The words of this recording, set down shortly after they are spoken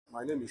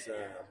My name is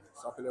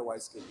Sapele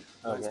Waiske.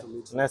 Nice Okay. to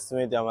meet you. Nice to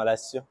meet you, I'm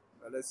Alessio.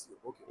 Alessio.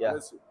 Okay, Yeah.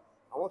 Alessio.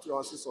 I want to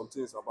ask you some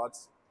things about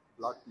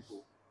black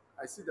people.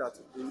 I see that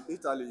in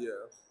Italy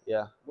here,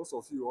 Yeah. most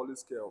of you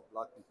always care of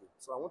black people.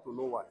 So I want to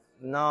know why.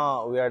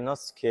 No, we are not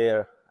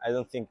scared. I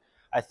don't think.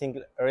 I think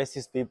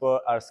racist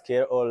people are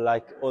scared or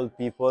like old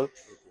people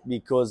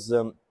because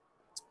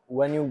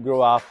when you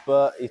grow up,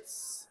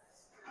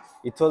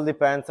 it all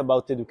depends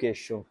about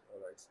education.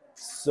 All right.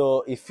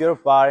 So if your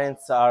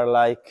parents are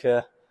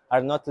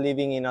are not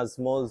living in a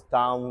small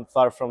town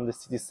far from the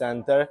city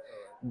center,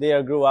 they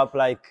are grew up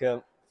like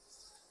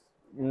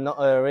not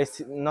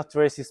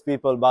racist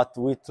people, but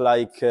with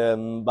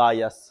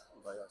bias.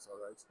 Bias, all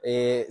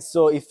right.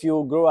 So if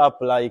you grow up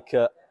like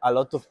a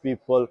lot of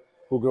people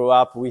who grow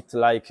up with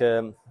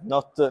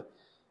not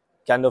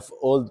kind of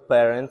old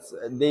parents,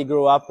 they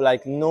grow up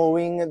like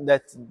knowing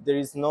that there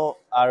is no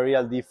a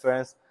real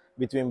difference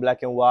between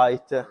black and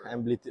white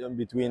and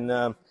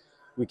between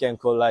we can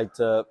call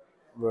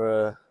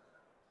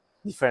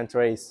different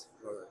race.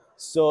 All right.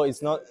 So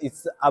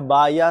it's a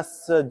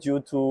bias due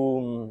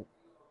to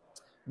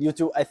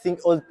I think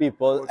old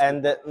people Old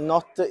and people.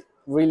 not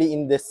really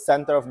in the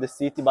center of the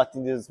city, but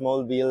in the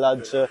small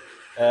village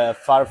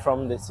far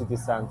from the city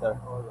center.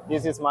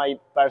 This is my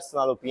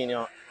personal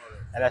opinion,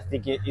 and I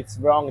think it's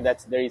wrong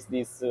that there is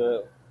this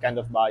kind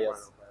of Kind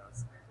bias. of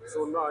bias.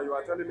 So now you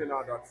are telling me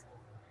now that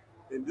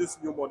in this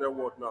new modern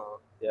world now,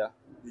 Yeah.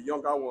 the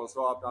younger ones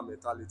don't have that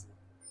mentality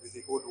with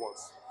the old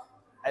ones.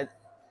 I,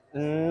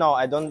 no,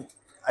 I don't.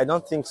 I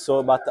don't think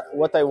so. But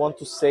what I want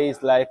to say is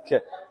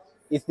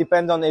it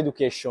depends on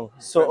education.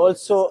 So Depend on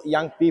also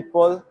young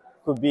people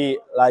could be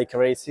like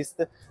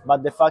racist,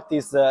 but the fact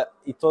is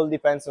it all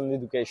depends on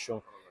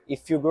education.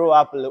 If you grow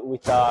up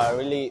with a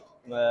really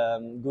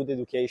good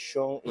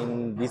education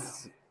in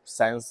this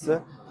sense,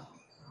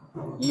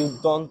 you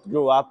don't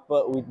grow up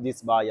with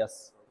this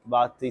bias.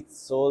 But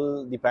it's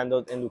all depend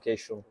on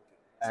education,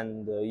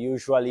 and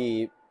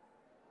usually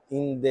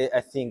in the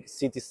I think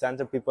city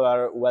center people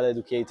are well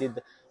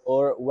educated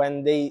or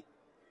when they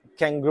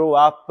can grow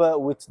up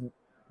with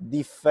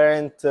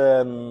different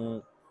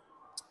environment.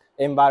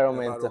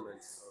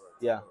 Environments. All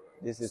right. Yeah, All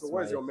right. this So is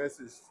what is my your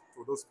message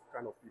to those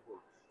kind of people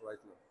right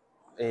now?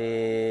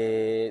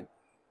 uh,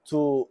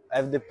 to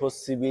have the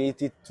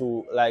possibility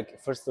to like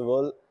first of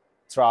all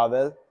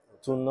travel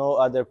to know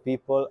other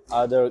people,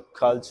 other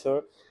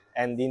culture,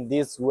 and in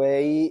this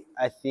way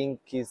I think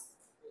is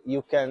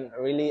you can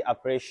really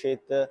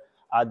appreciate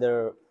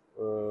other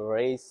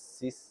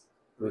races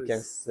we can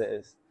Race.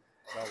 say.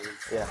 That is.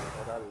 Yeah,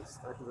 That is.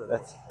 Thank you very much.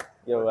 that's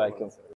you're Welcome, welcome. Alessio.